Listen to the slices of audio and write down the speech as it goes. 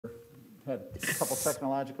had a couple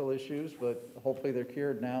technological issues, but hopefully they're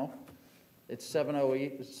cured now. It's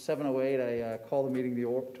 7:08. I call the meeting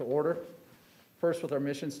to order. First, with our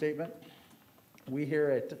mission statement. We here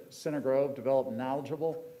at Center Grove develop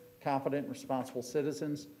knowledgeable, confident, and responsible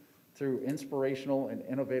citizens through inspirational and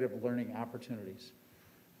innovative learning opportunities.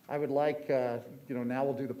 I would like, now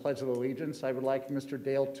we'll do the Pledge of Allegiance. I would like Mr.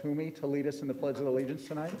 Dale Toomey to lead us in the Pledge of Allegiance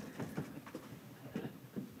tonight.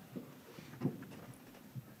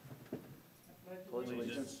 Pledge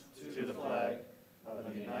allegiance to the flag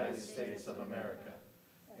of the United States of America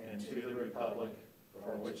and to the republic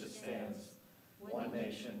for which it stands, one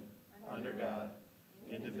nation, under God,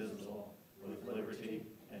 indivisible, with liberty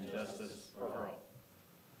and justice for all.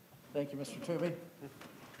 Thank you, Mr. Toomey.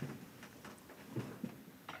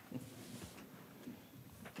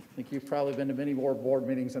 I think you've probably been to many more board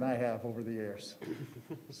meetings than I have over the years.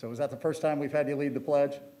 So is that the first time we've had you lead the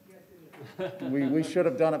pledge? We should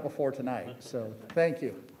have done it before tonight, so thank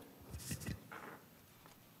you.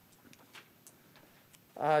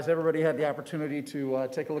 Has everybody had the opportunity to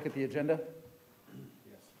take a look at the agenda?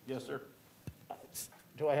 Yes, sir.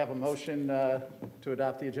 Do I have a motion to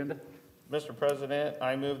adopt the agenda? Mr. President,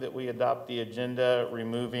 I move that we adopt the agenda,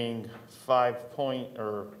 removing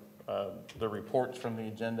the reports from the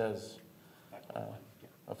agenda as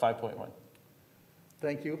 5.1.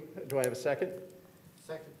 Thank you. Do I have a second?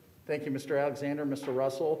 Second. Thank you, Mr. Alexander, Mr.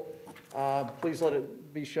 Russell. Please let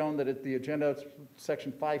it be shown that at the agenda,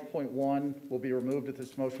 section 5.1 will be removed if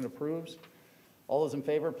this motion approves. All those in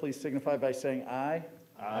favor, please signify by saying aye.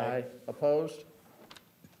 Aye. Opposed?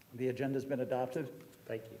 The agenda has been adopted.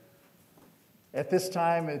 Thank you. At this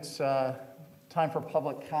time, it's time for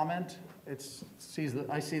public comment.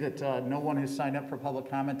 I see that no one has signed up for public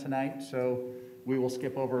comment tonight, so we will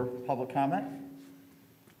skip over public comment.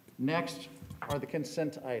 Next are the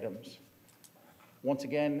consent items. Once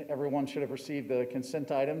again, everyone should have received the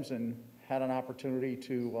consent items and had an opportunity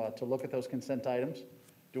to look at those consent items.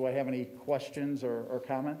 Do I have any questions or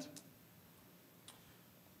comments?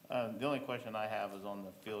 The only question I have is on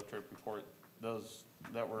the field trip report. Those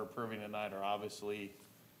that we're approving tonight are obviously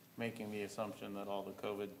making the assumption that all the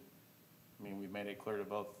COVID, we've made it clear to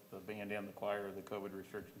both the band and the choir, the COVID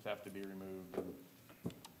restrictions have to be removed and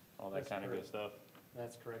all that kind of good stuff.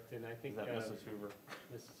 That's correct, and I think Is that Mrs. Hoover?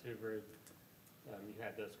 Mrs. Hoover, you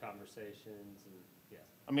had those conversations, and yeah.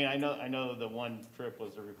 I know the one trip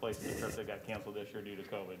was to replace the trip that got canceled this year due to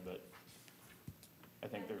COVID, but I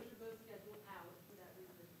think there's. Both scheduled out for that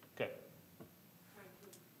reason. Okay. Trying to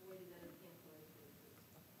avoid another cancellation.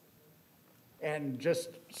 And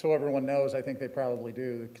just so everyone knows, I think they probably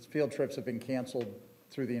do, the field trips have been canceled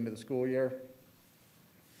through the end of the school year.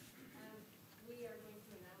 We are going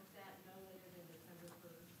to announce that no later than December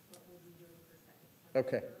 1st, what we'll be doing for second semester.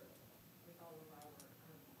 Okay. With all of our,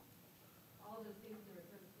 all of those things in the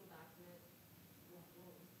return to school document, we'll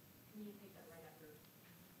communicate that right after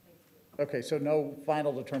Thanksgiving. Okay, so no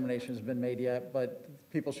final determination has been made yet, but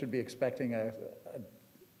people should be expecting a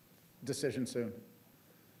decision soon.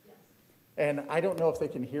 Yes. And I don't know if they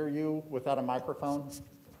can hear you without a microphone.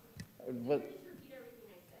 But, Just repeat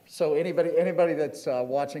everything I said. so anybody that's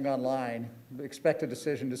watching online, expect a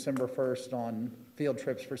decision December 1st on field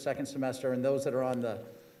trips for second semester, and those that are on the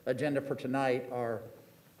agenda for tonight are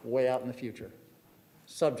way out in the future,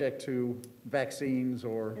 subject to vaccines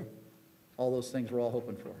or all those things we're all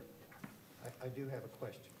hoping for. I do have a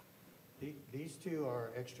question. These two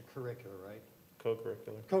are extracurricular, right?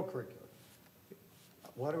 Co-curricular. Co-curricular.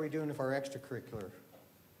 What are we doing for our extracurricular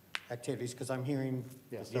activities? Because I'm hearing,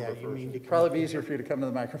 Yes. yeah, you mean to. Probably be easier for you to come to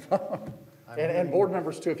the microphone. And board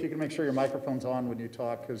members too, if you can make sure your microphone's on when you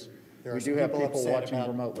talk, because There we are do some have people people upset watching about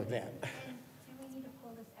remotely. that. And do we need to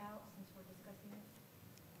pull this out since we're discussing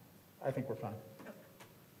it? I think we're fine.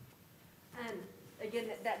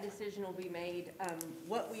 Again, that decision will be made.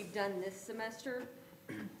 What we've done this semester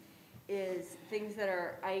is things that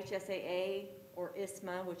are IHSAA or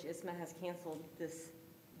ISMA, which ISMA has canceled this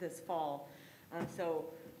fall. So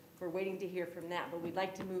we're waiting to hear from that, but we'd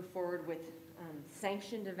like to move forward with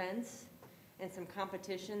sanctioned events and some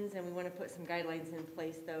competitions, and we want to put some guidelines in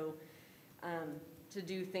place, though, to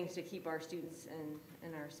do things to keep our students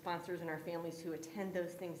and our sponsors and our families who attend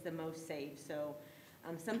those things the most safe. So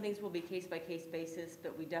some things will be case-by-case basis,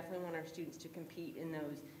 but we definitely want our students to compete in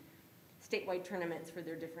those statewide tournaments for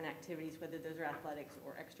their different activities, whether those are athletics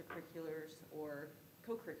or extracurriculars or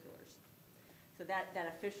co-curriculars. So that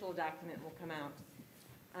official document will come out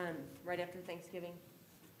right after Thanksgiving,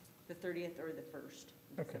 the 30th or the 1st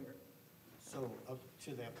of December. So up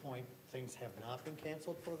to that point, things have not been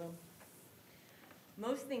canceled for them?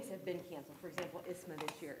 most things have been canceled. For example, ISMA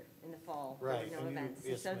this year in the fall, there Right, were no and you- events.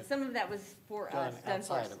 And so ISMA some of that was for us, done for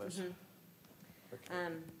outside us. of us. Mhm.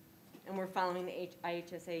 Okay. And we're following the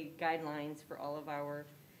IHSA guidelines for all of our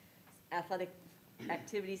athletic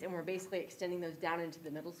activities, and we're basically extending those down into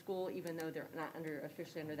the middle school, even though they're not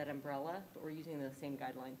officially under that umbrella, but we're using those same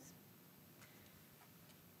guidelines.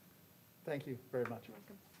 Thank you very much.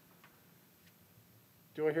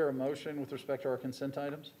 Do I hear a motion with respect to our consent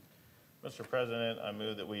items? Mr. President, I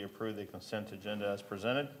move that we approve the consent agenda as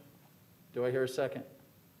presented. Do I hear a second?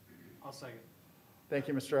 I'll second. Thank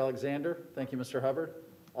you, Mr. Alexander. Thank you, Mr. Hubbard.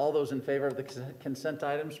 All those in favor of the consent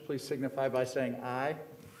items, please signify by saying aye.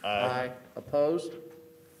 Aye. Opposed?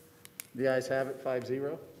 The ayes have it,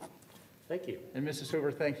 5-0. Thank you. And Mrs.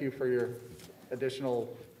 Hoover, thank you for your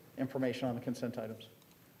additional information on the consent items.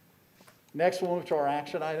 Next, we'll move to our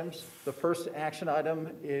action items. The first action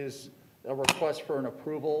item is a request for an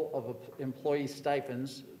approval of employee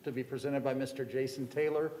stipends to be presented by Mr. Jason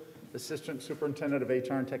Taylor, Assistant Superintendent of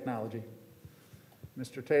HR and Technology.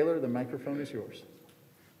 Mr. Taylor, the microphone is yours.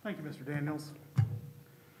 Thank you, Mr. Daniels.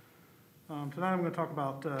 Tonight I'm going to talk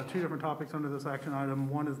about two different topics under this action item.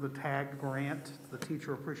 One is the TAG grant, the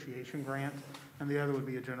Teacher Appreciation Grant, and the other would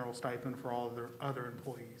be a general stipend for all of their other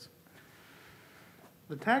employees.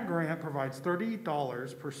 The TAG grant provides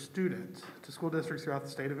 $30 per student to school districts throughout the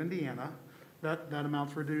state of Indiana. That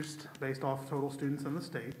amount's reduced based off total students in the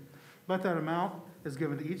state, but that amount is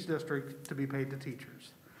given to each district to be paid to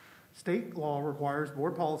teachers. State law requires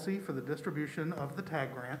board policy for the distribution of the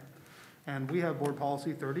TAG grant, and we have board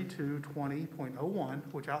policy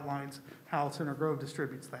 3220.01, which outlines how Center Grove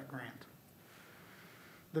distributes that grant.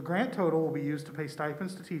 The grant total will be used to pay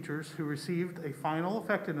stipends to teachers who received a final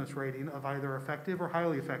effectiveness rating of either effective or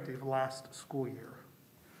highly effective last school year.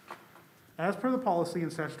 As per the policy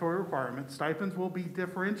and statutory requirements, stipends will be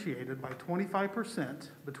differentiated by 25%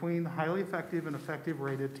 between the highly effective and effective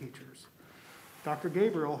rated teachers. Dr.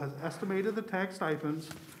 Gabriel has estimated the TAG stipends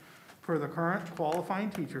for the current qualifying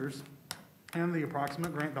teachers and the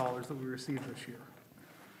approximate grant dollars that we received this year.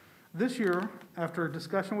 This year, after a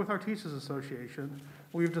discussion with our Teachers Association,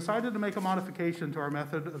 we've decided to make a modification to our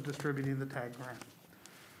method of distributing the TAG grant.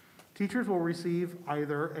 Teachers will receive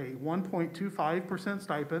either a 1.25%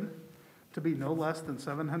 stipend to be no less than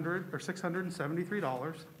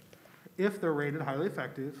 $673 if they're rated highly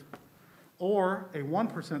effective, or a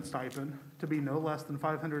 1% stipend to be no less than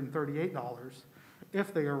 $538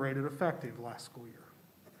 if they are rated effective last school year.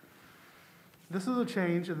 This is a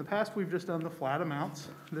change. In the past, we've just done the flat amounts.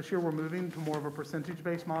 This year, we're moving to more of a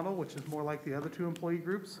percentage-based model, which is more like the other two employee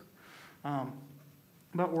groups.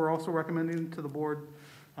 But we're also recommending to the board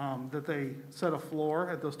that they set a floor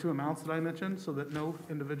at those two amounts that I mentioned so that no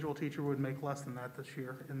individual teacher would make less than that this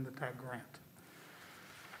year in the TAG grant.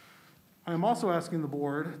 I am also asking the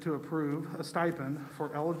board to approve a stipend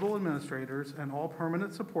for eligible administrators and all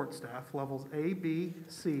permanent support staff, levels A, B,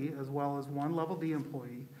 C, as well as one level D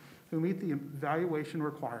employee who meet the evaluation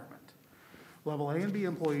requirement. Level A and B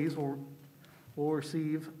employees will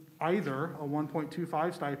receive either a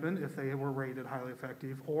 1.25 stipend if they were rated highly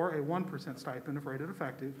effective, or a 1% stipend if rated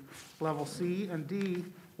effective. Level C and D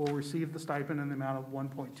will receive the stipend in the amount of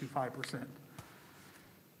 1.25%.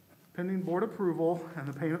 Pending board approval and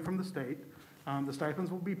the payment from the state, the stipends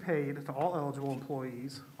will be paid to all eligible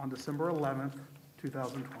employees on December 11th,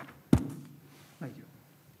 2020. Thank you.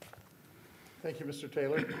 Thank you, Mr.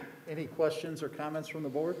 Taylor. Any questions or comments from the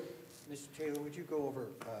board? Mr. Taylor, would you go over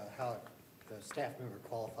how a staff member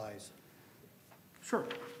qualifies? Sure.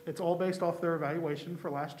 It's all based off their evaluation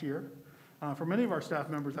for last year. For many of our staff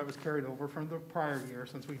members, that was carried over from the prior year,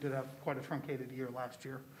 since we did have quite a truncated year last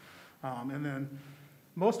year. And then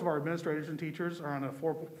most of our administrators and teachers are on a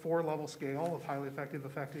four-level scale of highly effective,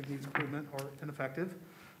 effective, needs improvement, or ineffective.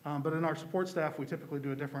 But in our support staff, we typically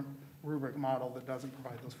do a different rubric model that doesn't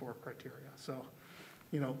provide those four criteria. So,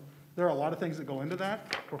 you know, there are a lot of things that go into that.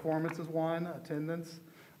 Performance is one, attendance.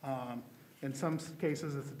 In some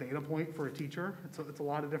cases, it's a data point for a teacher. It's a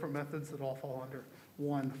lot of different methods that all fall under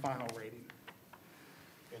one final rating.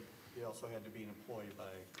 And you also had to be employed by...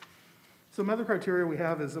 Some other criteria we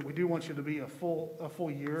have is that we do want you to be a full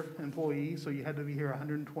year employee, so you had to be here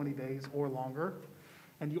 120 days or longer.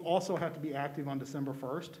 And you also have to be active on December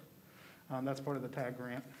 1st. That's part of the TAG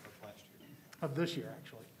grant. Of last year. Of this year,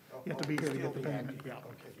 actually. You have to be here to get the payment, yeah.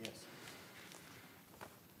 Okay, yes.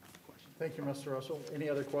 Thank you, Mr. Russell. Any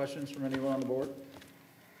other questions from anyone on the board?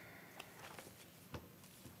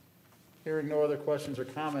 Hearing no other questions or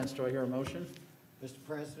comments, do I hear a motion? Mr.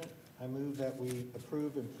 President, I move that we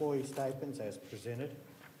approve employee stipends as presented.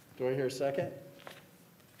 Do I hear a second?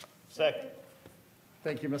 Second.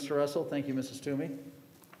 Thank you, Mr. Russell. Thank you, Mrs. Toomey.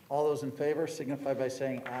 All those in favor signify by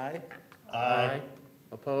saying aye. Aye.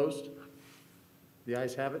 Opposed? The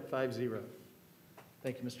ayes have it, 5-0.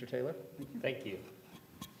 Thank you, Mr. Taylor. Thank you.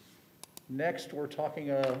 Next, we're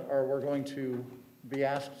going to be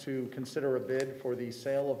asked to consider a bid for the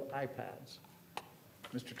sale of iPads.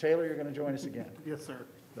 Mr. Taylor, you're going to join us again. Yes, sir.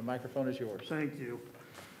 The microphone is yours. Thank you.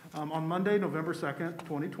 On Monday, November 2nd,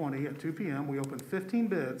 2020, at 2 p.m., we opened 15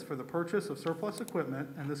 bids for the purchase of surplus equipment,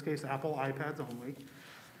 in this case, Apple iPads only.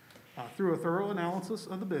 Through a thorough analysis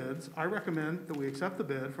of the bids, I recommend that we accept the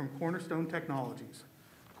bid from Cornerstone Technologies.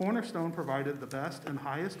 Cornerstone provided the best and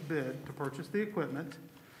highest bid to purchase the equipment.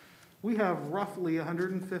 We have roughly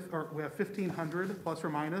 1,500 plus or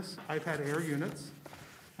minus iPad Air units,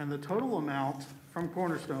 and the total amount from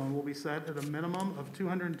Cornerstone will be set at a minimum of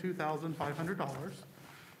 $202,500.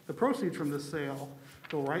 The proceeds from this sale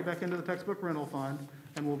go right back into the textbook rental fund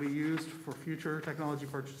and will be used for future technology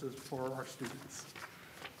purchases for our students.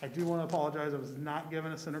 I do want to apologize, I was not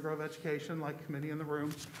given a Center Grove education like many in the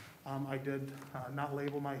room. I did not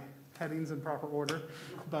label my headings in proper order,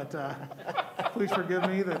 but please forgive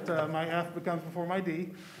me that my F becomes before my D.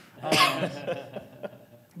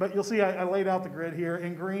 But you'll see I laid out the grid here.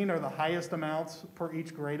 In green are the highest amounts per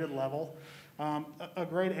each graded level. A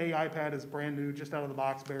grade A iPad is brand new, just out of the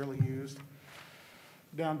box, barely used.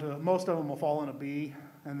 Down to, most of them will fall in a B,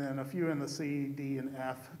 and then a few in the C, D, and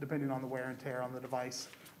F, depending on the wear and tear on the device.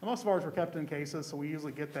 And most of ours were kept in cases, so we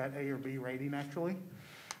usually get that A or B rating, actually.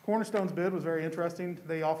 Cornerstone's bid was very interesting.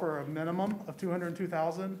 They offer a minimum of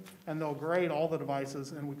 $202,000, and they'll grade all the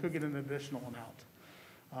devices, and we could get an additional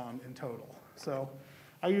amount in total. So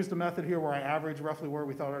I used a method here where I averaged roughly where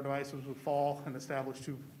we thought our devices would fall and established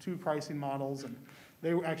two pricing models, and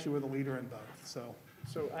they were actually the leader in both.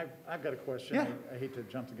 So I've got a question. Yeah. I hate to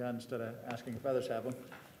jump the gun instead of asking if others have one.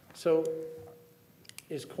 So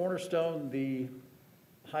is Cornerstone the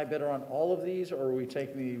high bidder on all of these, or are we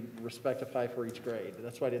taking the respective high for each grade?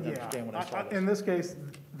 That's why I didn't understand when I saw this. In this case,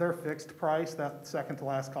 their fixed price, that second to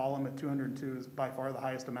last column at 202 is by far the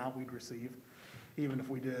highest amount we'd receive, even if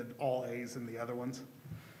we did all A's in the other ones,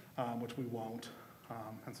 which we won't.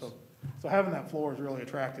 And so having that floor is really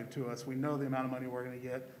attractive to us. We know the amount of money we're going to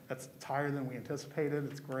get. It's higher than we anticipated.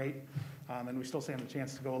 It's great. And we still stand a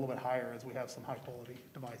chance to go a little bit higher as we have some high-quality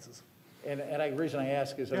devices. And the reason I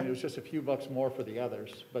ask is, I mean, Yeah. it was just a few bucks more for the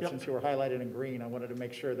others, but Yep. since you were highlighted in green, I wanted to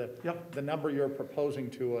make sure that Yep. the number you're proposing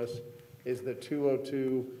to us is the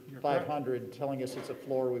 202,500, telling us it's a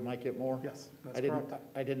floor, we might get more? Yes, that's correct.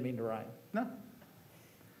 I didn't mean to rhyme. No,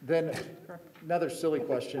 Then, another silly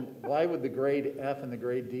question, why would the grade F and the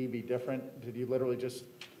grade D be different? Did you literally just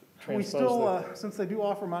we transpose still, since they do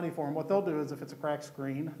offer money for them, what they'll do is if it's a cracked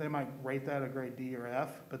screen, they might rate that a grade D or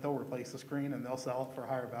F, but they'll replace the screen and they'll sell it for a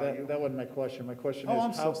higher value. That wasn't my question. My question Oh,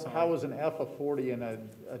 I'm is, so sorry. how is an F a 40 and a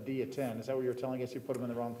D a 10? Is that what you're telling us? You put them in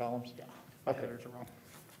the wrong columns? Yeah, my Okay. headers are wrong.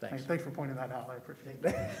 Thanks. Thanks for pointing that out, I appreciate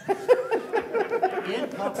that.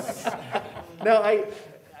 No,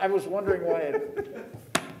 I was wondering why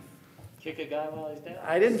Kick a guy while he's down.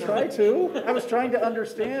 I didn't try to. I was trying to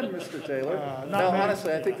understand, Mr. Taylor. not No, many-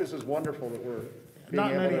 honestly, I think this is wonderful that we're being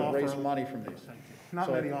Not many able to raise offer- money from these. Not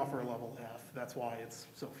So- many offer a level F, that's why it's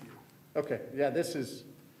so few. Okay, yeah, this is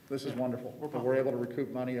wonderful. We're That we're able to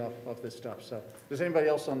recoup money off this stuff. So, does anybody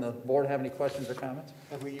else on the board have any questions or comments?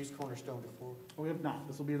 Have we used Cornerstone before? We have not,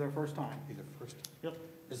 this will be their first time. Be the first? Yep.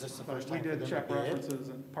 Is this the But first we time for did them check to bid? references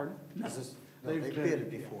and, pardon? No. Is this, no, they They've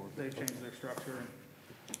bid yeah, before. They've changed their structure, and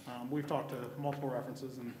we've talked to multiple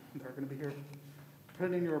references, and they're gonna be here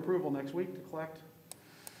pending your approval next week to collect.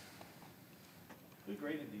 Who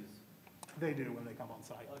graded these? They do when they come on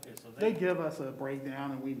site. Okay, so They give us a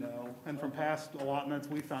breakdown, and we know, and from past allotments,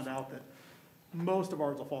 we found out that most of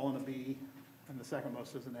ours will fall in a B, and the second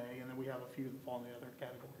most is an A, and then we have a few that fall in the other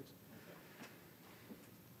categories.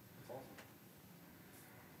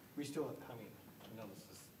 We still have, I mean, I know this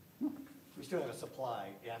is, we still have a supply,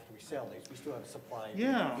 after we sell these, we still have a supply.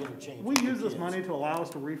 Yeah, interchange we with the use this kids. money to allow us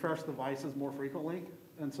to refresh devices more frequently,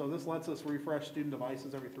 and so this lets us refresh student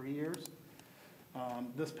devices every 3 years.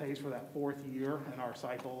 This pays for that fourth year in our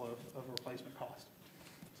cycle of replacement cost.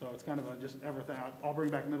 So it's kind of a just everything. I'll bring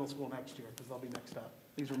back middle school next year because they'll be next up.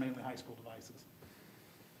 These are mainly high school devices.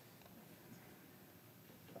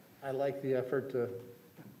 I like the effort to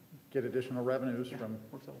get additional revenues from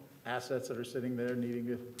Works out. assets that are sitting there needing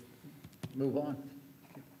to move on.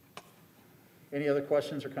 Any other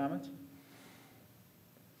questions or comments?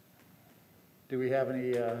 Do we have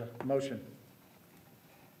any motion?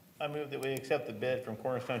 I move that we accept the bid from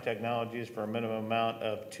Cornerstone Technologies for a minimum amount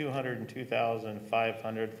of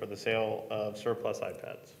 $202,500 for the sale of surplus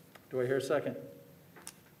iPads. Do I hear a second?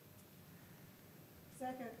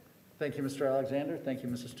 Second. Thank you, Mr. Alexander. Thank you,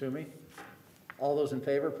 Mrs. Toomey. All those in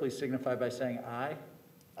favor, please signify by saying aye.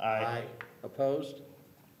 Aye. Opposed?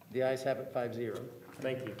 The ayes have it, 5-0.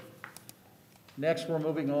 Thank you. Next, we're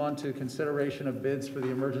moving on to consideration of bids for the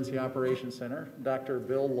Emergency Operations Center. Dr.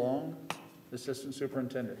 Bill Long, Assistant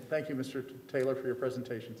Superintendent. Thank you, Mr. Taylor, for your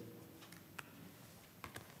presentations.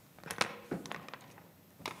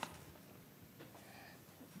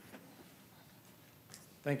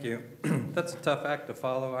 Thank you. That's a tough act to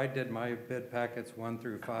follow. I did my bid packets 1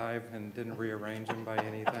 through 5 and didn't rearrange them by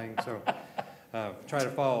anything, so try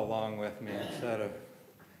to follow along with me instead of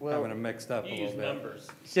having them mixed up a You little use bit. numbers.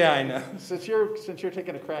 Yeah, I know. Since you're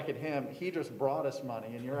taking a crack at him, he just brought us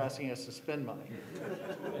money, and you're asking us to spend money.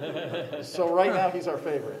 So right now, he's our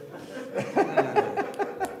favorite.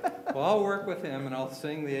 Well, I'll work with him and I'll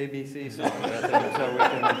sing the ABC song with him so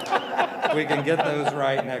we can get those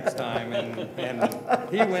right next time. And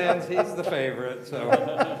he wins, he's the favorite, so.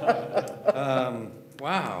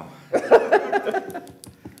 Wow.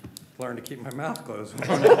 Learn to keep my mouth closed.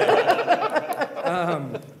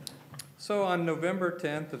 So on November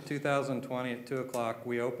 10th of 2020 at 2 o'clock,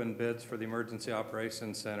 we opened bids for the Emergency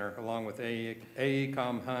Operations Center along with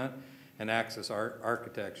AECom Hunt and Axis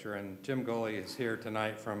Architecture. And Jim Goley is here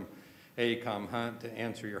tonight from AECom Hunt to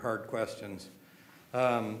answer your hard questions.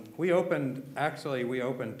 We opened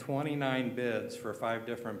 29 bids for 5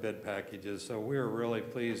 different bid packages, so we were really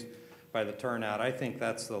pleased by the turnout. I think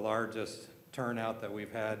that's the largest turnout that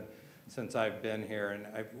we've had since I've been here, and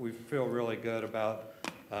we feel really good about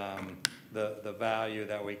the value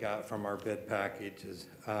that we got from our bid packages.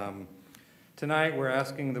 Tonight, we're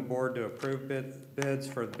asking the board to approve bids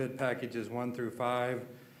for bid packages 1 through 5.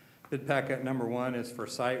 Bid packet number 1 is for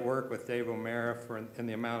site work with Dave O'Mara in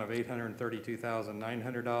the amount of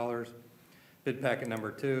 $832,900. Bid packet number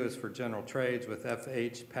 2 is for general trades with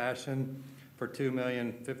FH Passion for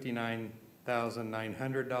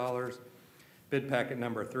 $2,059,900. Bid packet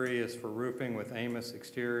number 3 is for roofing with Amos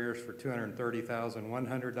Exteriors for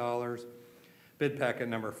 $230,100. Bid packet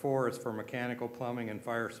number 4 is for mechanical, plumbing, and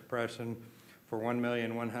fire suppression for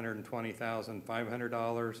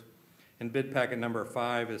 $1,120,500. And bid packet number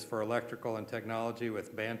 5 is for electrical and technology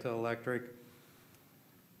with Banta Electric.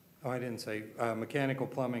 Oh, I didn't say, mechanical,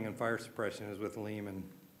 plumbing, and fire suppression is with Lehman.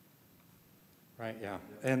 Right, yeah.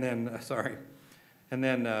 And then, sorry. And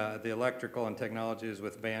then the electrical and technology is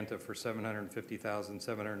with Banta for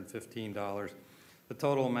 $750,715. The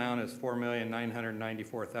total amount is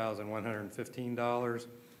 $4,994,115.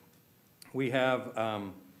 We have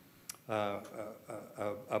a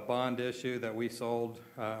bond issue that we sold,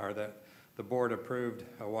 or that the board approved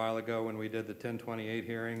a while ago when we did the 1028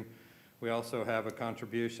 hearing. We also have a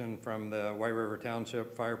contribution from the White River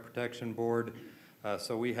Township Fire Protection Board.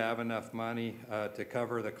 So we have enough money to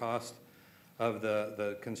cover the cost of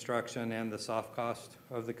the construction and the soft cost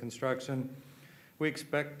of the construction. We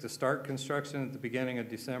expect to start construction at the beginning of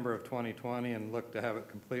December of 2020 and look to have it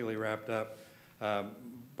completely wrapped up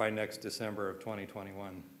by next December of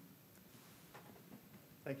 2021.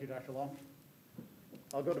 Thank you, Dr. Long.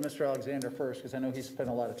 I'll go to Mr. Alexander first, because I know he spent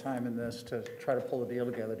a lot of time in this to try to pull the deal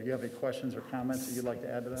together. Do you have any questions or comments that you'd like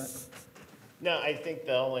to add to that? No, I think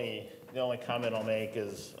the only comment I'll make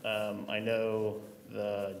is, I know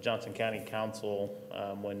the Johnson County Council,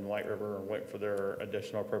 when White River went for their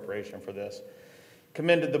additional appropriation for this,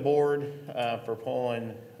 commended the board for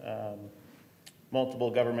pulling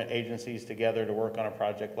multiple government agencies together to work on a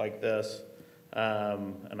project like this.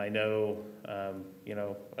 And I know,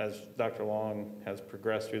 as Dr. Long has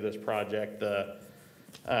progressed through this project, the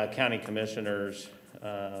county commissioners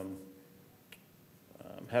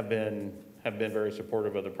have been very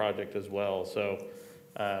supportive of the project as well. So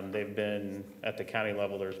they've been, at the county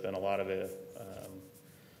level, there's been a lot of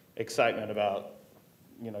excitement about,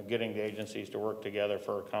 getting the agencies to work together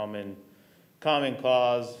for a common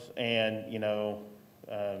cause. And,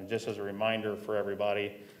 just as a reminder for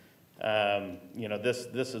everybody,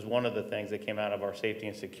 this is one of the things that came out of our safety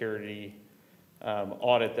and security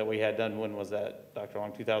audit that we had done. When was that, Dr.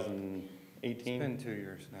 Long, 2018? It's been 2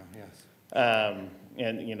 years now, yes. And,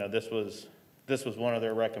 this was one of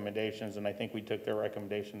their recommendations, and I think we took their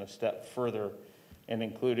recommendation a step further in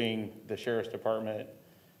including the sheriff's department,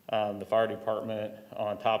 the fire department,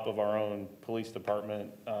 on top of our own police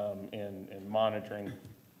department, in monitoring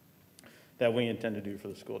that we intend to do for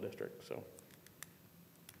the school district, so.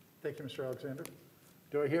 Thank you, Mr. Alexander.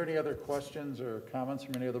 Do I hear any other questions or comments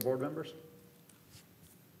from any other board members?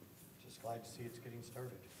 Just glad to see it's getting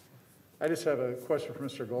started. I just have a question for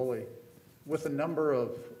Mr. Goley. With the number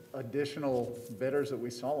of additional bidders that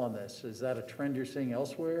we saw on this, is that a trend you're seeing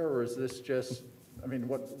elsewhere, or is this just,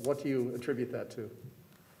 what do you attribute that to?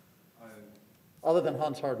 other than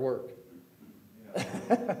Hunt's hard work. Yeah. I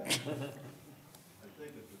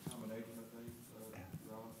think it's a combination of things,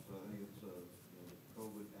 Rob. So I think it's, you know, the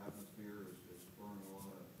COVID atmosphere is spurring a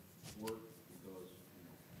lot of work because, you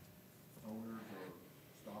know, owners are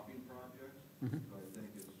stopping projects. So I think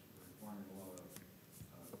it's requiring a lot of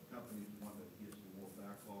companies want to get some more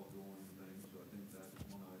backlog going and things. So I think that's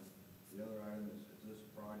one item. The other item is this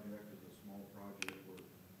project is a small project where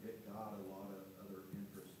it got a lot of other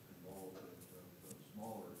interest involved of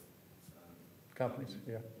smaller Companies,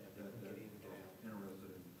 yeah. that are interested in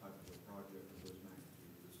the type of a project of this magnitude,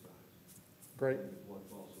 this size. Great. I think it's what's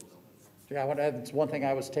also helpful. Yeah, it's one thing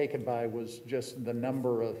I was taken by was just the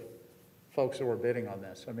number of folks who were bidding on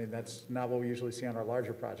this. I mean, that's not what we usually see on our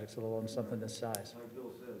larger projects, let alone something this size. Like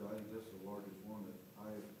Bill said, I think this is the largest one that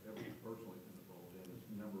I have ever personally been involved in. It's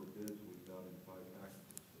the number of bids we've got in 5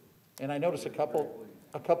 packages. So And I noticed a couple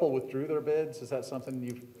withdrew their bids. Is that something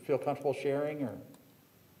you feel comfortable sharing, or?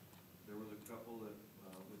 there was a couple that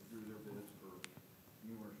withdrew their bids for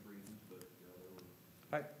numerous reasons, but yeah, there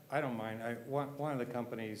were. I don't mind. One of the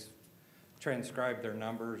companies transcribed their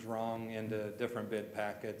numbers wrong into different bid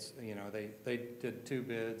packets. You know, they did 2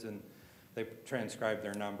 bids and they transcribed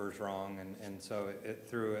their numbers wrong, and so it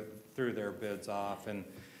threw their bids off. And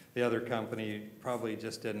the other company probably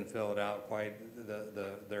just didn't fill it out quite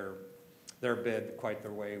their bid quite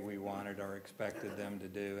the way we wanted or expected them to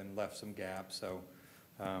do, and left some gaps. So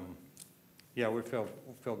yeah, we feel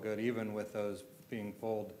good. Even with those being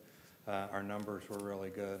pulled, our numbers were really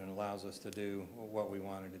good and allows us to do what we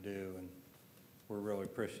wanted to do. And we're really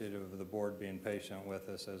appreciative of the board being patient with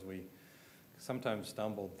us as we sometimes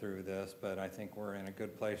stumbled through this, but I think we're in a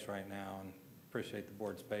good place right now, and appreciate the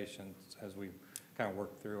board's patience as we kind of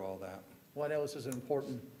work through all that. Well, I know this is an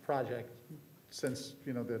important project since,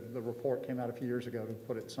 you know, the report came out a few years ago to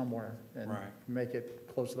put it somewhere and Right. make it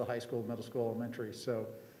close to the high school, middle school, elementary. So,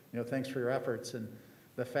 you know, thanks for your efforts and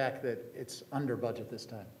the fact that it's under budget this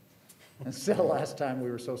time. Instead of last time,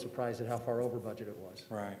 we were so surprised at how far over budget it was.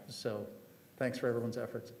 Right. So, thanks for everyone's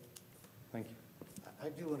efforts. Thank you. I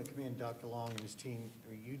do want to commend Dr. Long and his team.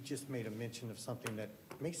 You just made a mention of something that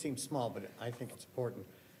may seem small, but I think it's important.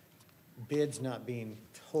 Bids not being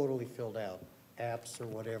totally filled out, apps or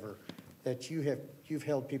whatever, that you've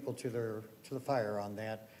held people to the fire on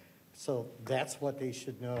that. So that's what they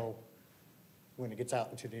should know when it gets out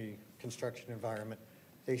into the construction environment.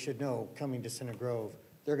 They should know, coming to Center Grove,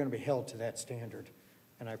 they're going to be held to that standard,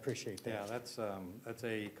 and I appreciate that. Yeah, that's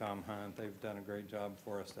AECom Hunt. They've done a great job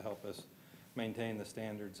for us to help us maintain the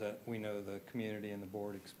standards that we know the community and the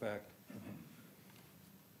board expect.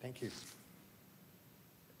 Thank you.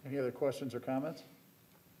 Any other questions or comments?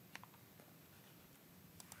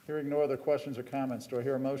 Hearing no other questions or comments, do I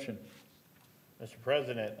hear a motion? Mr.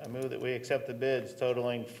 President, I move that we accept the bids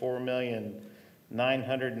totaling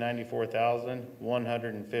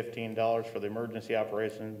 $4,994,115 for the emergency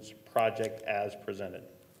operations project as presented.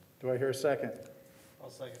 Do I hear a second? I'll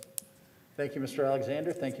second. Thank you, Mr.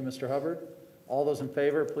 Alexander. Thank you, Mr. Hubbard. All those in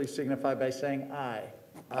favor, please signify by saying aye.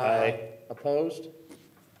 Aye. Opposed?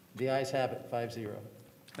 The ayes have it, 5-0.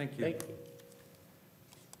 Thank you. Thank you.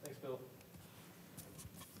 Thanks, Bill.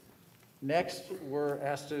 Next, we're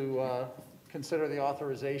asked to consider the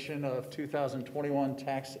authorization of 2021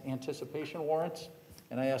 tax anticipation warrants.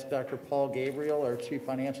 And I ask Dr. Paul Gabriel, our Chief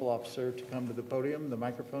Financial Officer, to come to the podium. The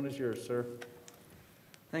microphone is yours, sir.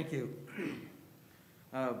 Thank you.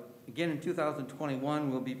 Again, in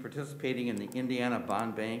 2021, we'll be participating in the Indiana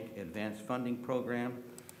Bond Bank Advanced Funding Program,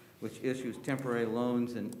 which issues temporary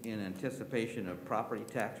loans in anticipation of property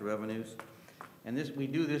tax revenues. And we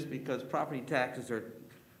do this because property taxes are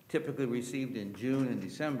typically received in June and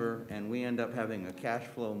December, and we end up having a cash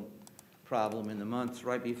flow problem in the months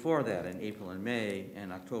right before that, in April and May,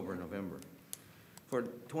 and October and November. For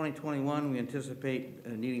 2021, we anticipate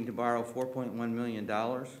needing to borrow $4.1 million,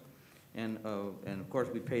 and of course,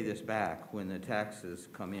 we pay this back when the taxes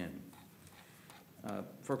come in.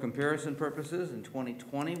 For comparison purposes, in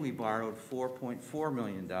 2020, we borrowed $4.4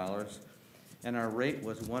 million, and our rate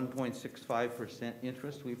was 1.65%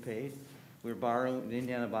 interest we paid. We're borrowing the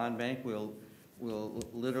Indiana Bond Bank. We'll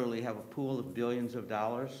literally have a pool of billions of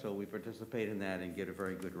dollars, so we participate in that and get a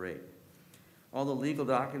very good rate. All the legal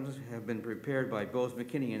documents have been prepared by Bose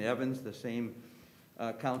McKinney and Evans, the same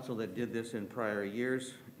counsel that did this in prior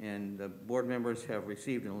years, and the board members have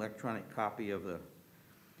received an electronic copy of the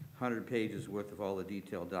 100 pages worth of all the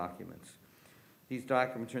detailed documents. These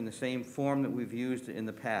documents are in the same form that we've used in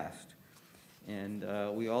the past. And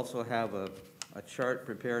we also have a chart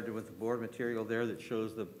prepared with the board material there that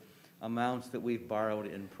shows the amounts that we've borrowed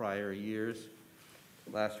in prior years.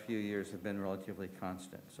 The last few years have been relatively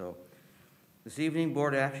constant. So This evening,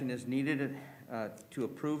 board action is needed to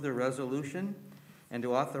approve the resolution and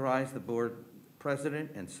to authorize the board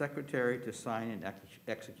president and secretary to sign and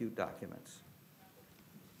execute documents.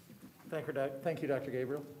 Thank you, Dr.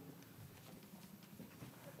 Gabriel.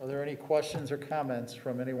 Are there any questions or comments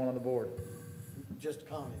from anyone on the board? Just a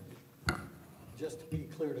comment. Just to be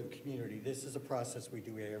clear to the community, this is a process we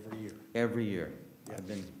do every year. Every year. Yeah.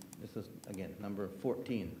 This is, again, number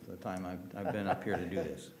 14 for the time I've been up here to do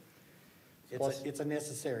this. It's a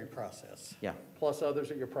necessary process. Yeah. Plus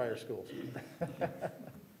others at your prior schools.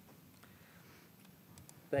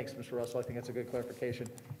 Thanks, Mr. Russell. I think that's a good clarification.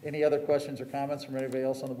 Any other questions or comments from anybody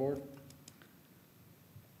else on the board?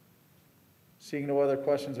 Seeing no other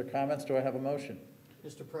questions or comments, do I have a motion?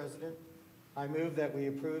 Mr. President, I move that we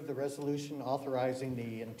approve the resolution authorizing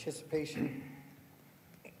the anticipation,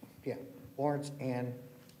 warrants and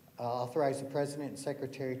authorize the president and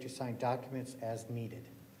secretary to sign documents as needed.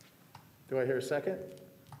 Do I hear a second?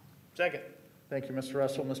 Second. Thank you, Mr.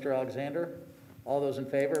 Russell. Mr. Alexander? All those in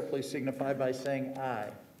favor, please signify by saying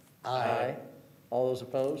aye. Aye. All those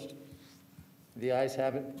opposed? The ayes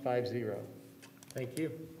have it, 5-0. Thank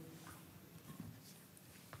you.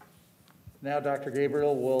 Now, Dr.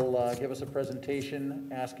 Gabriel will give us a presentation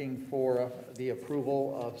asking for the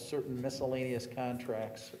approval of certain miscellaneous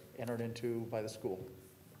contracts entered into by the school.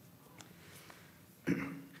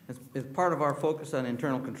 As part of our focus on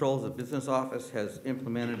internal controls, the business office has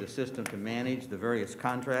implemented a system to manage the various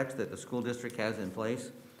contracts that the school district has in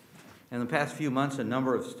place. In the past few months, a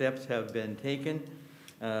number of steps have been taken,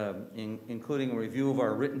 including a review of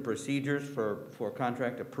our written procedures for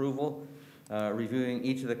contract approval, reviewing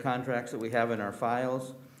each of the contracts that we have in our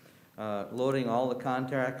files, loading all the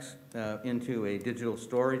contracts into a digital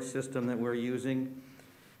storage system that we're using,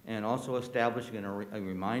 and also establishing a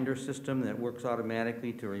reminder system that works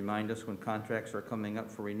automatically to remind us when contracts are coming up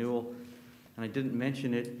for renewal. And I didn't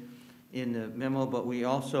mention it in the memo, but we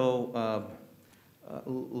also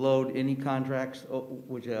load any contracts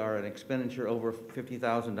which are an expenditure over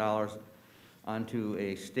 $50,000 onto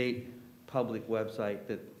a state public website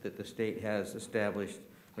that the state has established,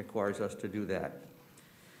 requires us to do that.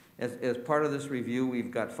 As part of this review, we've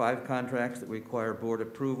got 5 contracts that require board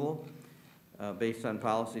approval based on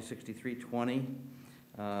policy 6320.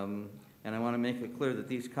 And I want to make it clear that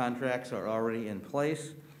these contracts are already in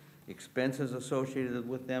place. Expenses associated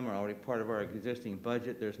with them are already part of our existing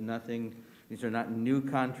budget. There's nothing, these are not new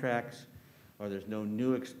contracts, or there's no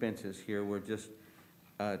new expenses here. We're just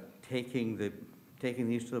taking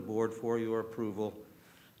these to the board for your approval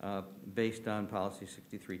based on policy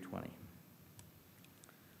 6320.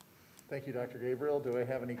 Thank you, Dr. Gabriel. Do I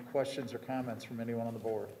have any questions or comments from anyone on the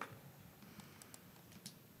board?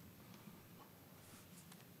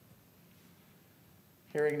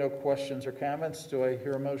 Hearing no questions or comments, do I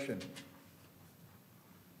hear a motion?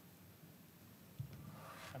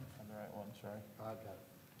 I'm on the right one, sorry. I've got it.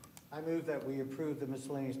 I move that we approve the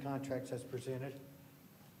miscellaneous contracts as presented. It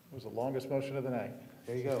was the longest motion of the night.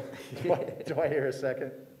 There you go. Do I hear a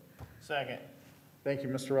second? Second. Thank you,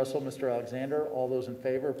 Mr. Russell. Mr. Alexander, all those in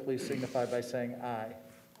favor, please signify by saying aye.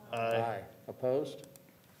 Aye. Opposed?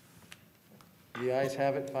 The ayes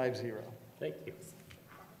have it, 5-0. Thank you.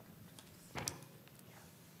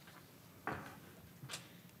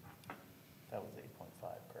 That was 8.5,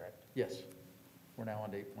 correct? Yes. We're now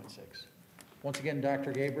on to 8.6. Once again,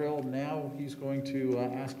 Dr. Gabriel, now he's going to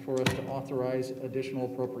ask for us to authorize additional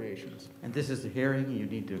appropriations. And this is the hearing. You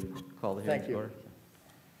need to call the hearing Thank you. to order.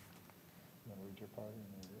 Want to read your part?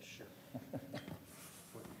 Sure.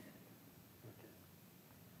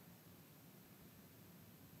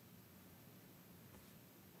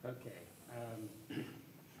 Okay.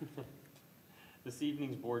 This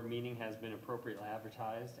evening's board meeting has been appropriately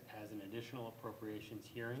advertised as an additional appropriations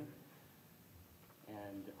hearing.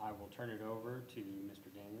 And I will turn it over to Mr.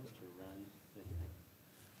 Daniels to run the hearing.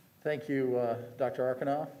 Thank you, Dr.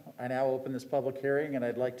 Arkanoff. I now open this public hearing, and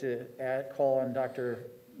I'd like to call on Dr.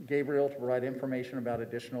 Gabriel to provide information about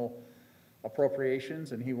additional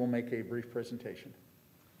appropriations, and he will make a brief presentation.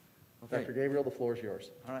 Okay. Dr. Gabriel, the floor is yours.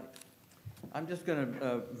 All right. I'm just going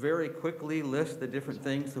to very quickly list the different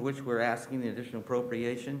things to which we're asking the additional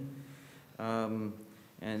appropriation. And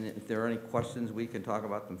if there are any questions, we can talk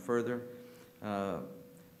about them further.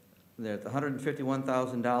 There's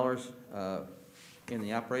 $151,000 in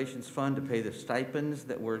the operations fund to pay the stipends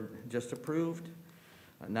that were just approved.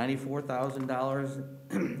 $94,000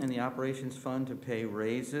 in the operations fund to pay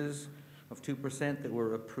raises of 2% that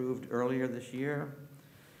were approved earlier this year.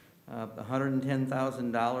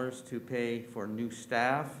 $110,000 to pay for new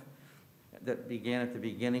staff that began at the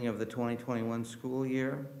beginning of the 2021 school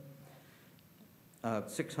year.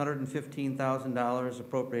 $615,000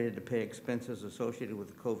 appropriated to pay expenses associated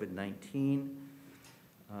with COVID-19.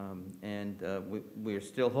 We are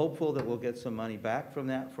still hopeful that we'll get some money back from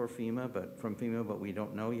that from FEMA, but we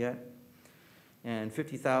don't know yet. And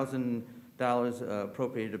 $50,000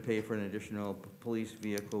 appropriated to pay for an additional police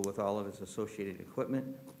vehicle with all of its associated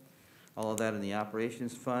equipment. All of that in the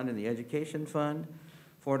operations fund. And the education fund,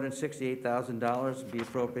 $468,000 be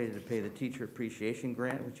appropriated to pay the teacher appreciation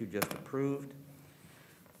grant, which you just approved.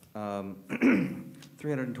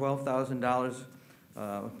 $312,000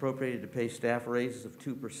 appropriated to pay staff raises of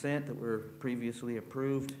 2% that were previously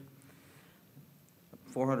approved.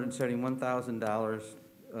 $471,000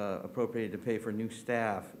 appropriated to pay for new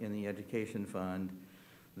staff in the education fund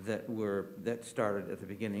that started at the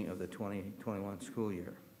beginning of the 2021 school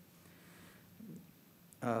year.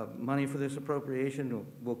 Money for this appropriation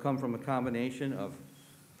will come from a combination of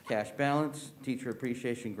cash balance, teacher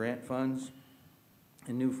appreciation grant funds,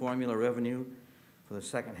 and new formula revenue for the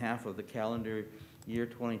second half of the calendar year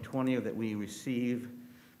 2020 that we receive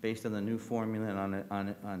based on the new formula and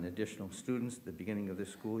on additional students at the beginning of this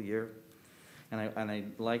school year. And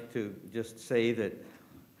I'd like to just say that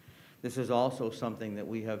this is also something that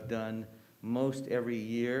we have done most every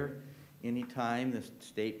year. Anytime the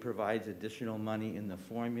state provides additional money in the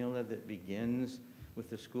formula that begins with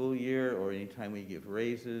the school year, or anytime we give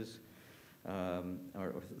raises,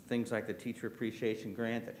 or things like the teacher appreciation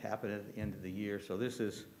grant that happen at the end of the year. So this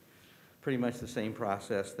is pretty much the same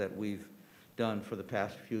process that we've done for the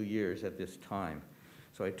past few years at this time.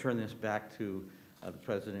 So I turn this back to the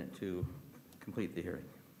President to complete the hearing.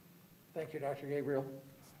 Thank you, Dr. Gabriel.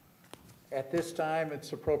 At this time,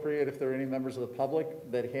 it's appropriate if there are any members of the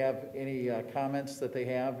public that have any comments that they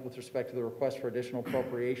have with respect to the request for additional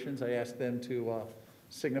appropriations. I ask them to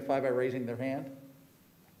signify by raising their hand.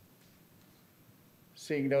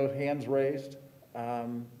 Seeing no hands raised,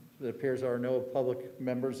 it appears there are no public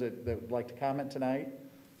members that would like to comment tonight,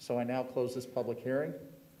 so I now close this public hearing.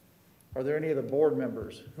 Are there any of the board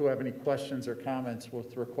members who have any questions or comments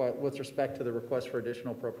with respect to the request for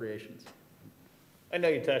additional appropriations? I know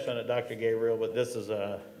you touched on it, Dr. Gabriel, but this is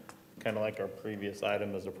kind of like our previous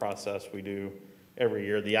item as a process we do every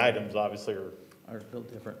year. The items obviously are a little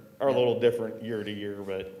different. A little different year to year,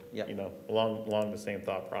 but Yep. you know, along the same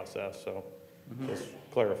thought process. So just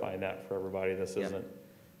clarifying that for everybody. This isn't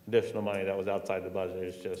additional money that was outside the budget.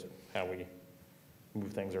 It's just how we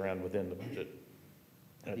move things around within the budget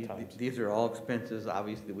at times. These are all expenses,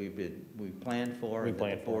 obviously, we planned for, and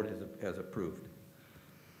the board has approved.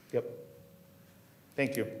 Yep.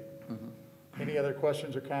 Thank you. Any other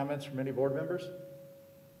questions or comments from any board members?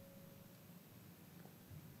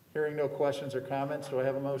 Hearing no questions or comments, do I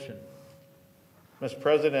have a motion? Mr.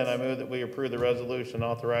 President, I move that we approve the resolution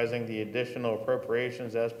authorizing the additional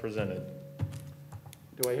appropriations as presented.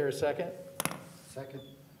 Do I hear a second? Second.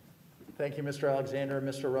 Thank you, Mr. Alexander and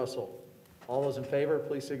Mr. Russell. All those in favor,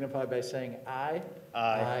 please signify by saying aye.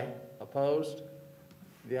 Aye. Opposed?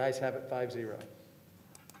 The ayes have it, 5-0.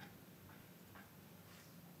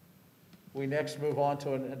 We next move on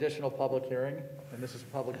to an additional public hearing, and this is a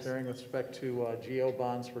public hearing with respect to GO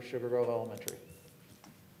bonds for Sugar Grove Elementary.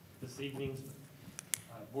 This evening's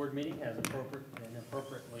board meeting has been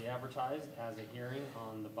appropriately advertised as a hearing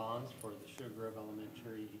on the bonds for the Sugar Grove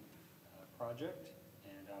Elementary project,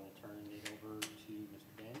 and I will turn it over to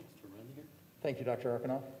Mr. Daniels to run the hearing. Thank you, Dr.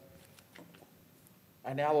 Arkanoff.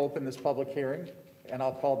 I now open this public hearing, and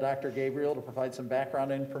I'll call Dr. Gabriel to provide some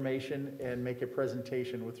background information and make a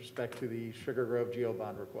presentation with respect to the Sugar Grove GO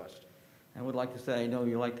bond request. I would like to say, I know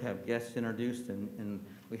you like to have guests introduced, and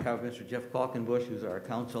we have Mr. Jeff Falkenbush, who's our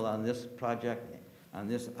counsel on this project, on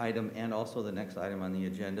this item, and also the next item on the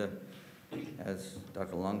agenda. As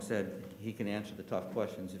Dr. Long said, he can answer the tough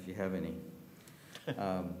questions if you have any.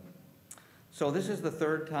 So this is the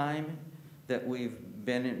third time that we've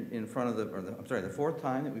been in front of the fourth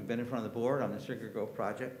time that we've been in front of the board on the Sugar Grove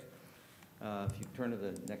project. If you turn to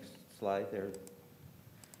the next slide there,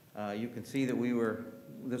 you can see that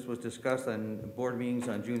this was discussed on board meetings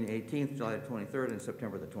on June 18th, July 23rd, and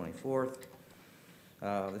September the 24th.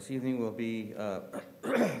 This evening will be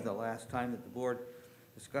the last time that the board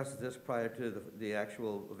discusses this prior to the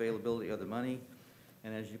actual availability of the money.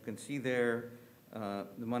 And as you can see there,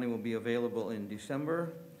 the money will be available in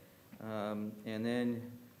December. And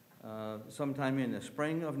then sometime in the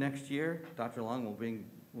spring of next year, Dr. Long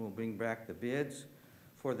will bring back the bids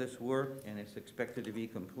for this work, and it's expected to be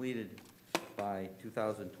completed by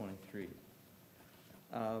 2023.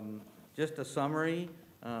 Just a summary,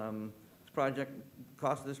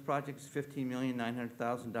 cost of this project is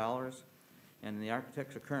 $15,900,000, and the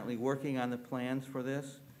architects are currently working on the plans for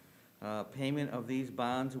this. Payment of these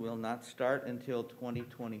bonds will not start until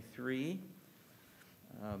 2023,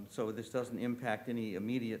 so this doesn't impact any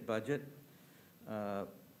immediate budget.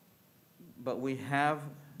 But we have,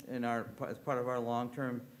 as part of our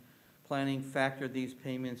long-term planning, factored these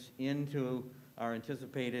payments into our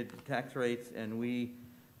anticipated tax rates, and we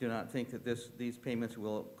do not think that these payments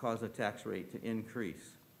will cause a tax rate to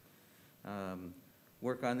increase.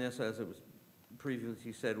 Work on this, as it was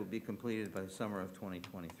previously said, will be completed by the summer of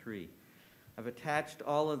 2023. I've attached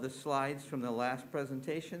all of the slides from the last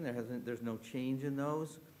presentation. There's no change in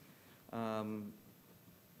those.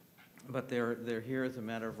 But they're here as a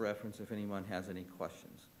matter of reference if anyone has any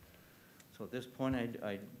questions. So at this point,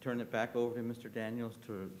 I turn it back over to Mr. Daniels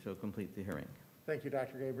to complete the hearing. Thank you,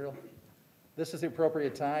 Dr. Gabriel. This is the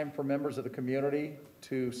appropriate time for members of the community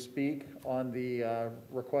to speak on the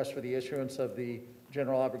request for the issuance of the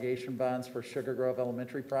general obligation bonds for Sugar Grove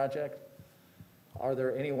Elementary project. Are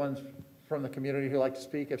there anyone from the community who'd like to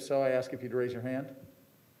speak? If so, I ask if you'd raise your hand.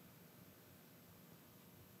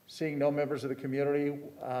 Seeing no members of the community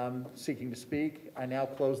seeking to speak, I now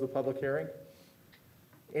close the public hearing.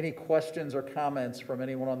 Any questions or comments from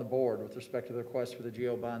anyone on the board with respect to the request for the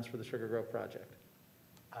GO bonds for the Sugar Grove project?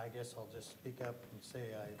 I guess I'll just speak up and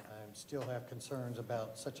say I still have concerns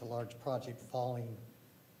about such a large project falling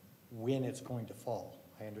when it's going to fall.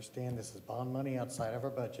 I understand this is bond money outside of our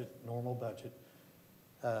budget, normal budget.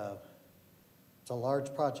 It's a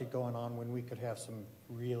large project going on when we could have some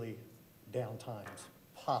really down times,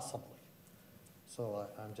 possibly. So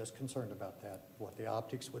I'm just concerned about that, what the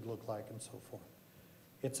optics would look like and so forth.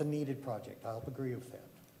 It's a needed project, I'll agree with that.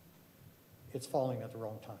 It's falling at the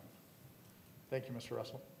wrong time. Thank you, Mr.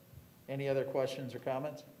 Russell. Any other questions or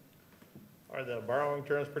comments? Are the borrowing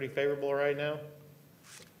terms pretty favorable right now?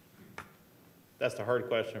 That's the hard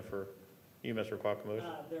question for you, Mr. Quackenbush.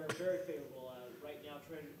 They're very favorable. Right now,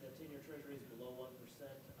 the 10-year treasury is below 1%.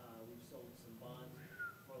 We've sold some bonds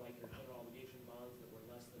for like your general obligation bonds that were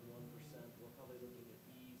less than 1%. We're probably looking at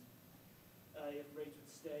these. If rates would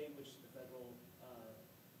stay, which the federal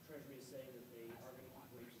treasury is saying that they are going to keep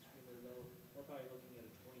rates extremely low, we're probably looking at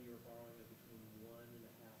a 20-year borrowing of between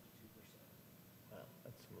 1.5% to 2%. Wow,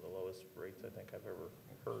 that's some of the lowest rates I think I've ever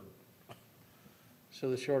heard. So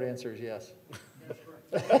the short answer is yes. That's correct.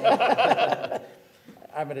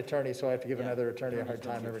 I'm an attorney, so I have to give another attorney a hard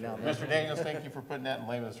time every now and then. Mr. Daniels, thank you for putting that in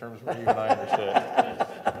layman's terms where you and I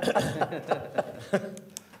understood.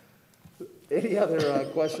 Any other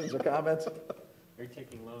questions or comments? Are you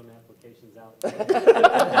taking loan applications out?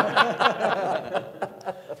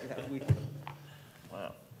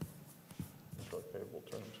 Wow. That's really favorable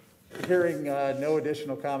terms. Hearing no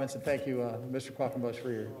additional comments, and thank you, Mr. Quackenbush,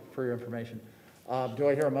 for your information. Do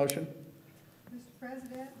I hear a motion? Mr.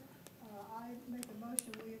 President, I make a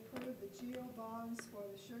motion we approve the GO bonds for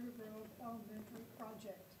the Sugar Grove Elementary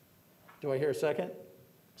project. Do I hear a second?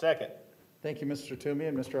 Second. Thank you, Mr. Toomey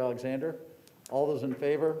and Mr. Alexander. All those in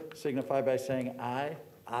favor signify by saying aye.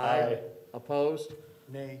 Aye. Opposed?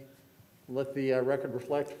 Nay. Let the record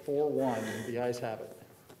reflect 4-1. The ayes have it.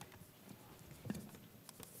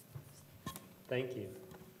 Thank you.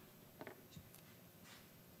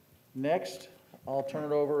 Next, I'll turn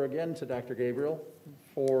it over again to Dr. Gabriel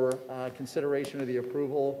for consideration of the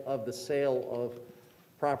approval of the sale of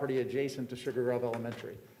property adjacent to Sugar Grove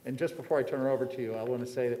Elementary. And just before I turn it over to you, I want to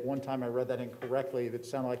say that one time I read that incorrectly. That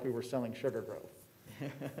sounded like we were selling Sugar Grove.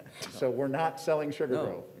 So we're not selling Sugar No.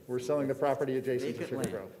 Grove. We're selling the property adjacent to Vacant Sugar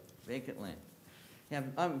land. Grove. Vacant land. Yeah,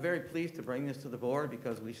 I'm very pleased to bring this to the board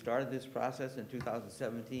because we started this process in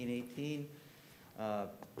 2017-18,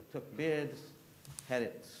 took bids, had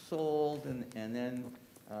it sold, and then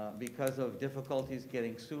because of difficulties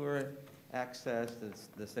getting sewer access,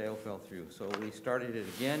 the sale fell through. So we started it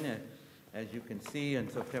again. As you can see, on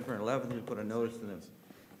September 11th, we put a notice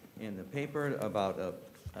in the paper about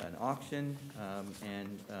an auction,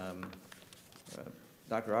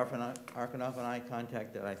 Dr. Arkanoff and I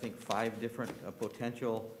contacted, I think, 5 different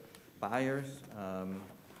potential buyers.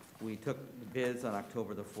 We took bids on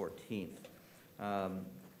October the 14th.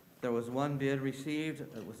 There was one bid received.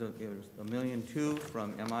 It was $1.2 million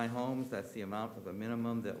from MI Homes. That's the amount of a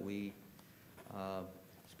minimum that we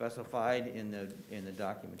specified in the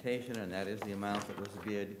documentation, and that is the amount that was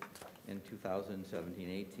bid in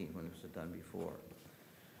 2017-18 when this was done before.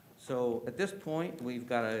 So at this point, we've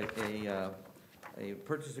got a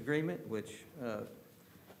purchase agreement which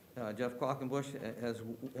Jeff Quackenbush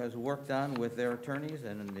has worked on with their attorneys,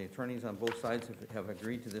 and the attorneys on both sides have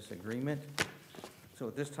agreed to this agreement. So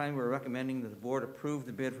at this time, we're recommending that the board approve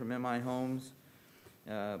the bid from MI Homes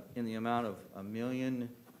in the amount of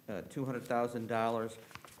 $1,200,000,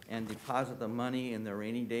 and deposit the money in the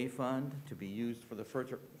rainy day fund to be used for the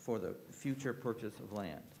future purchase of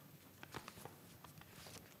land.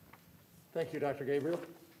 Thank you, Dr. Gabriel.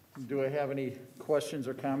 Do I have any questions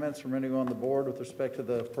or comments from anyone on the board with respect to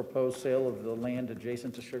the proposed sale of the land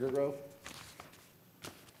adjacent to Sugar Grove?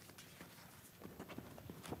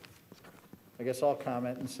 I guess I'll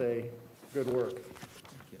comment and say, good work.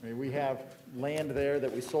 I mean, we have land there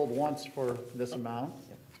that we sold once for this amount,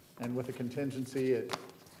 and with a contingency, it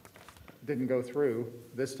didn't go through.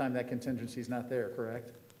 This time, that contingency's not there,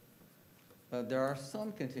 correct? There are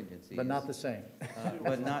some contingencies. But not the same.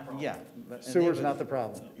 But not, yeah. Sewer's not the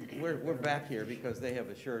problem. We're back here because they have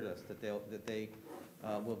assured us that they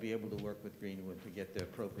will be able to work with Greenwood to get the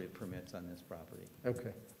appropriate permits on this property.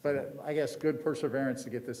 Okay, but I guess good perseverance to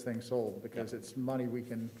get this thing sold, because it's money we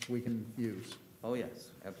can use. Oh,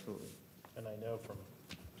 yes, absolutely. And I know from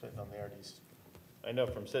sitting on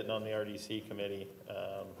the RDC committee,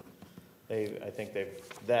 I think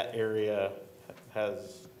that area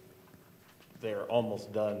they're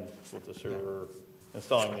almost done with the sewer,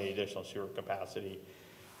 installing the additional sewer capacity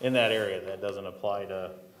in that area. That doesn't apply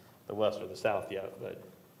to the west or the south yet, but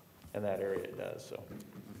in that area it does, so.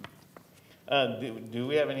 Do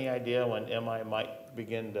we have any idea when MI might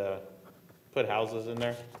begin to put houses in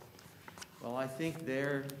there? Well, I think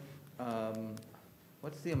they're,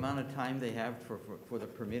 what's the amount of time they have for the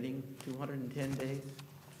permitting? 210 days?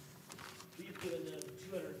 We've given them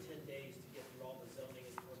 210 days to get through all the zoning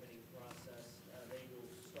and permitting process. They will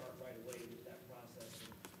start right away with that process,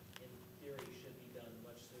 and in theory should be done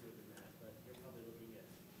much sooner than that, but you're probably looking at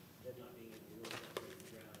them not being able to really separate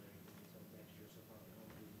the ground and everything until next year, so probably home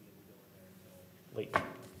wouldn't be able to go in there until Late,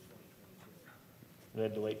 2022.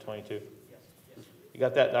 mid to late 22? Yes, yes. You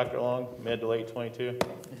got that, Dr. Long? Mid to late 22?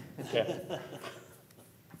 Okay.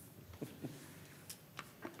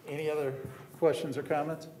 Any other questions or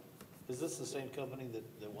comments? Is this the same company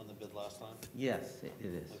that won the bid last time? Yes, it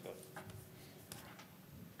is. Okay.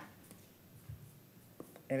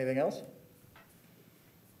 Anything else?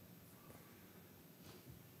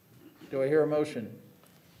 Do I hear a motion?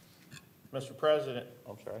 Mr. President,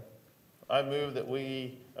 I'm sorry. I move that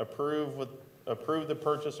we approve the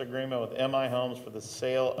purchase agreement with MI Homes for the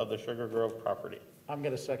sale of the Sugar Grove property. I'm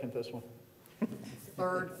going to second this one.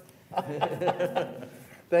 Third.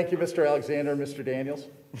 Thank you, Mr. Alexander and Mr. Daniels.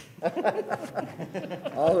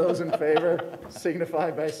 All those in favor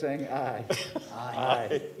signify by saying aye.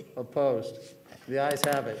 Aye. Opposed? The ayes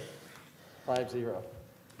have it. 5-0.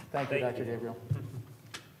 Thank you, Dr. Gabriel.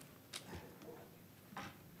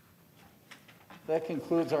 That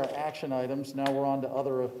concludes our action items. Now we're on to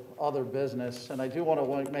other business. And I do want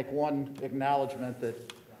to make one acknowledgement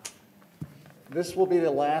that this will be the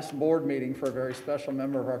last board meeting for a very special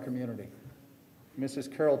member of our community.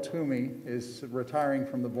 Mrs. Carol Toomey is retiring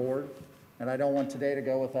from the board, and I don't want today to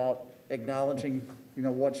go without acknowledging,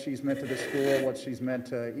 what she's meant to the school, what she's meant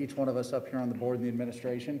to each one of us up here on the board and the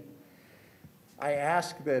administration. I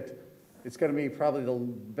ask that it's going to be probably the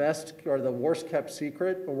best or the worst kept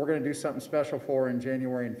secret, but we're going to do something special for her in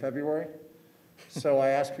January and February. So I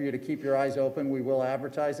ask for you to keep your eyes open. We will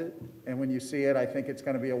advertise it, and when you see it, I think it's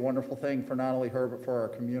going to be a wonderful thing for not only her, but for our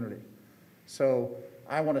community. So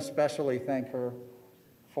I want to especially thank her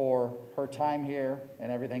for her time here and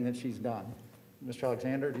everything that she's done. Mr.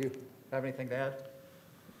 Alexander, do you have anything to add?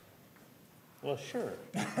 Well, sure.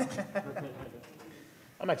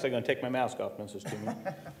 I'm actually going to take my mask off, Mrs. Toomey.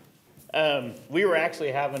 We were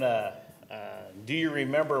actually having a do you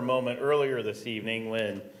remember moment earlier this evening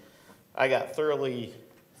when I got thoroughly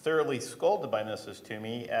scolded by Mrs.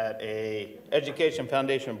 Toomey at a Education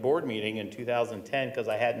Foundation board meeting in 2010 because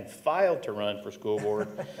I hadn't filed to run for school board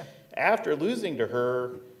after losing to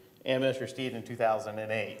her and Mr. Steed in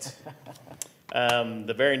 2008.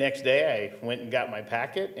 The very next day, I went and got my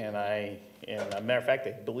packet, and as a matter of fact,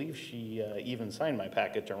 I believe she even signed my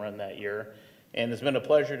packet to run that year. And it's been a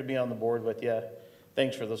pleasure to be on the board with you.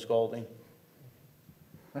 Thanks for the scolding.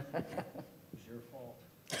 It was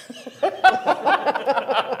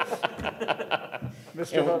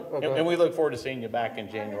your fault. And we look forward to seeing you back in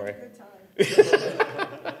January.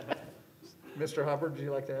 Mr. Hubbard, would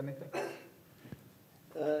you like to add anything?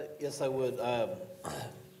 Yes, I would.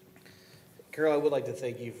 Carol, I would like to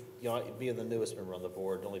thank you, being the newest member on the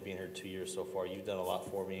board, only being here 2 years so far. You've done a lot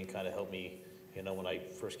for me and kind of helped me. When I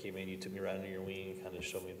first came in, you took me right under your wing and kind of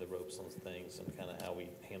showed me the ropes on things and kind of how we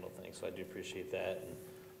handle things. So I do appreciate that. And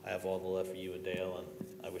I have all the love for you and Dale, and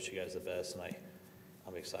I wish you guys the best. And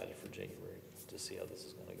I'm excited for January to see how this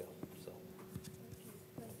is going to go. So,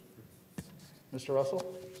 Mr. Russell?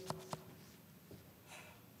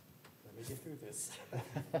 Let me get through this.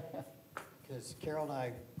 Because Carol and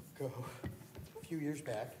I go a few years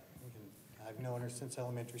back. And I've known her since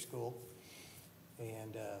elementary school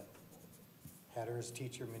and had her as a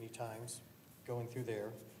teacher many times going through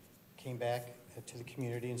there. Came back to the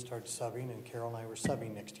community and started subbing, and Carol and I were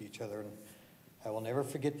subbing next to each other. And I will never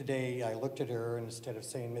forget the day I looked at her, and instead of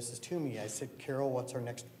saying Mrs. Toomey, I said, Carol, what's our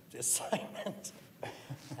next assignment?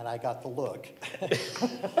 And I got the look.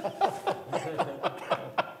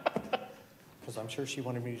 Because I'm sure she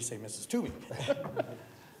wanted me to say Mrs. Toomey.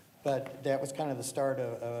 But that was kind of the start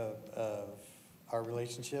of our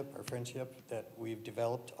relationship, our friendship that we've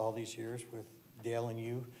developed all these years with Dale and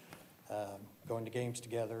you, going to games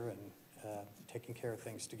together and taking care of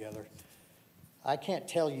things together. I can't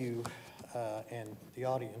tell you and the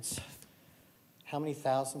audience how many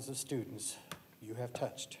thousands of students you have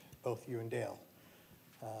touched, both you and Dale.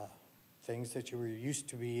 Things that you were used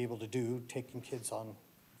to be able to do, taking kids on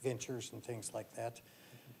ventures and things like that,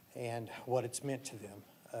 and what it's meant to them.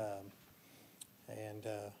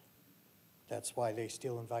 That's why they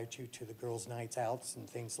still invite you to the girls' nights outs and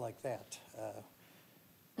things like that.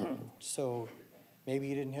 So maybe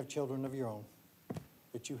you didn't have children of your own,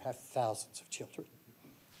 but you have thousands of children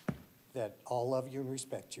that all love you and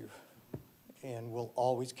respect you and will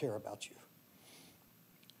always care about you.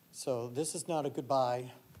 So this is not a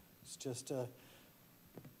goodbye. It's just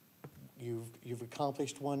you've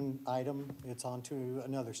accomplished one item. It's on to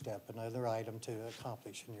another step, another item to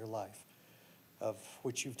accomplish in your life, of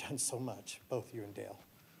which you've done so much, both you and Dale.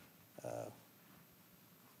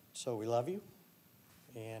 So we love you,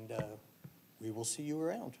 and we will see you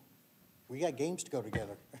around. We got games to go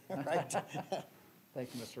together, right?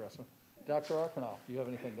 Thank you, Mr. Russell. Dr. Arpino, do you have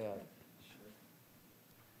anything to add?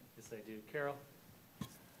 Yes, I do. Carol?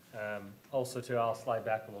 Also, too, I'll slide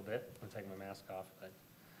back a little bit. I'm taking my mask off, but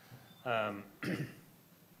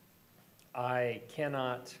I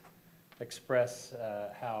cannot express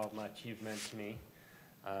how much you've meant to me.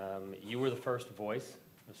 You were the first voice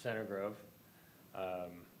of Center Grove.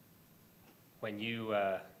 When you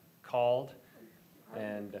called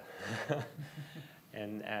and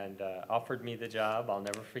and offered me the job, I'll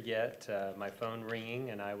never forget my phone ringing,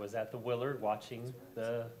 and I was at the Willard watching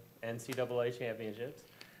the NCAA championships.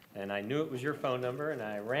 And I knew it was your phone number, and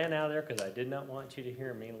I ran out there because I did not want you to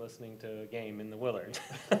hear me listening to a game in the Willard.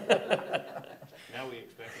 Now we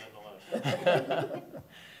expect none the less.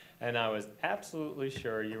 And I was absolutely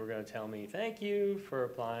sure you were going to tell me, thank you for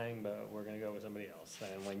applying, but we're going to go with somebody else.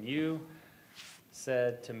 And when you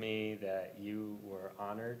said to me that you were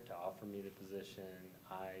honored to offer me the position,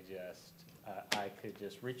 I could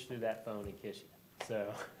just reach through that phone and kiss you.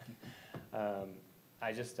 So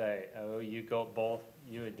I owe you both,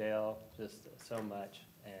 you and Dale, just so much,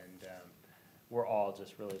 and we're all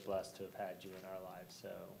just really blessed to have had you in our lives. So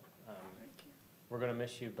we're going to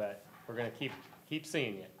miss you, but we're going to keep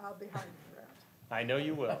seeing you. I'll be hiding around. I know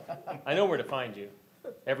you will. I know where to find you.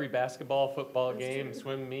 Every basketball, football game,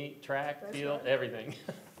 swim meet, track, That's field, right. everything.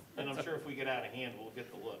 And I'm sure if we get out of hand, we'll get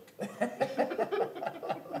the look.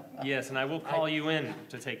 Yes, and I will call you in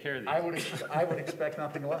to take care of these. I would expect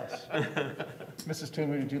nothing less. Mrs.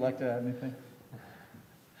 Toomey, would you like to add anything?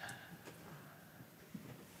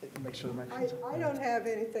 Make sure the microphone's I don't have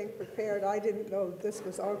anything prepared. I didn't know this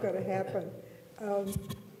was all going to happen.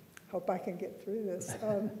 Hope I can get through this.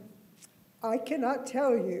 I cannot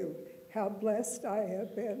tell you how blessed I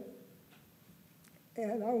have been,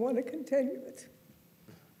 and I want to continue it.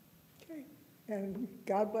 Okay. And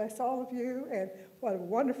God bless all of you, and what a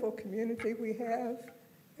wonderful community we have,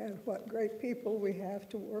 and what great people we have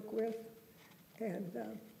to work with, and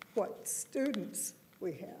what students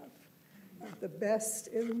we have, the best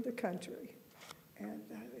in the country. And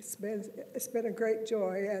it's been a great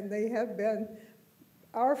joy, and they have been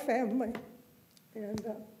our family, and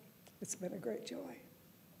it's been a great joy.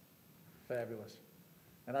 Fabulous.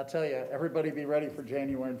 And I'll tell you, everybody be ready for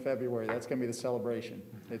January and February. That's going to be the celebration.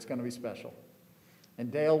 It's going to be special. And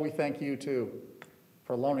Dale, we thank you too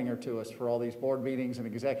for loaning her to us for all these board meetings and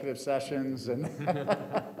executive sessions and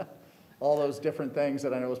all those different things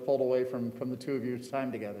that I know was pulled away from the two of your time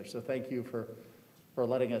together. So thank you for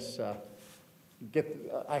letting us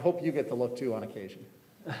I hope you get the look too on occasion.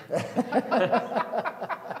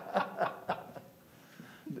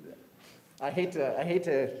 I hate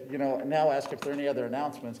to, now ask if there are any other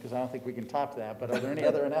announcements, because I don't think we can top that, but are there any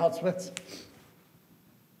other announcements?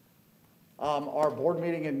 Our board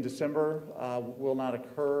meeting in December will not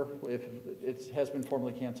occur if it has been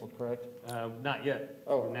formally canceled, correct? Not yet.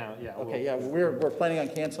 Oh, Now, yeah. Okay, yeah, we're planning on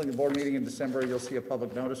canceling the board meeting in December. You'll see a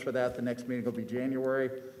public notice for that. The next meeting will be January.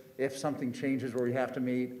 If something changes where we have to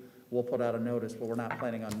meet, we'll put out a notice, but we're not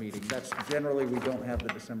planning on meeting. That's generally, we don't have the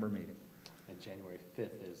December meeting. And January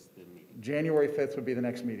 5th is the January 5th would be the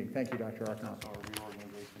next meeting. Thank you, Dr. Arkanoff. That's our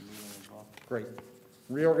reorganization meeting as well. Great.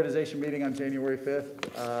 Reorganization meeting on January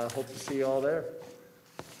 5th. Hope to see you all there.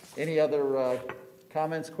 Any other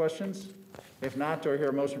comments, questions? If not, do I hear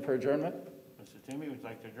a motion for adjournment? Mr. Toomey, would you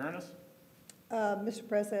like to adjourn us? Mr.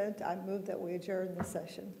 President, I move that we adjourn the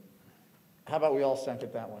session. How about we all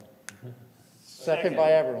second that one? Second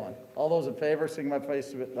by everyone. All those in favor, signify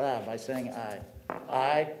by saying aye.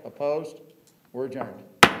 Aye, opposed? We're adjourned.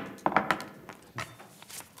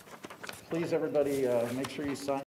 Please, everybody, make sure you sign.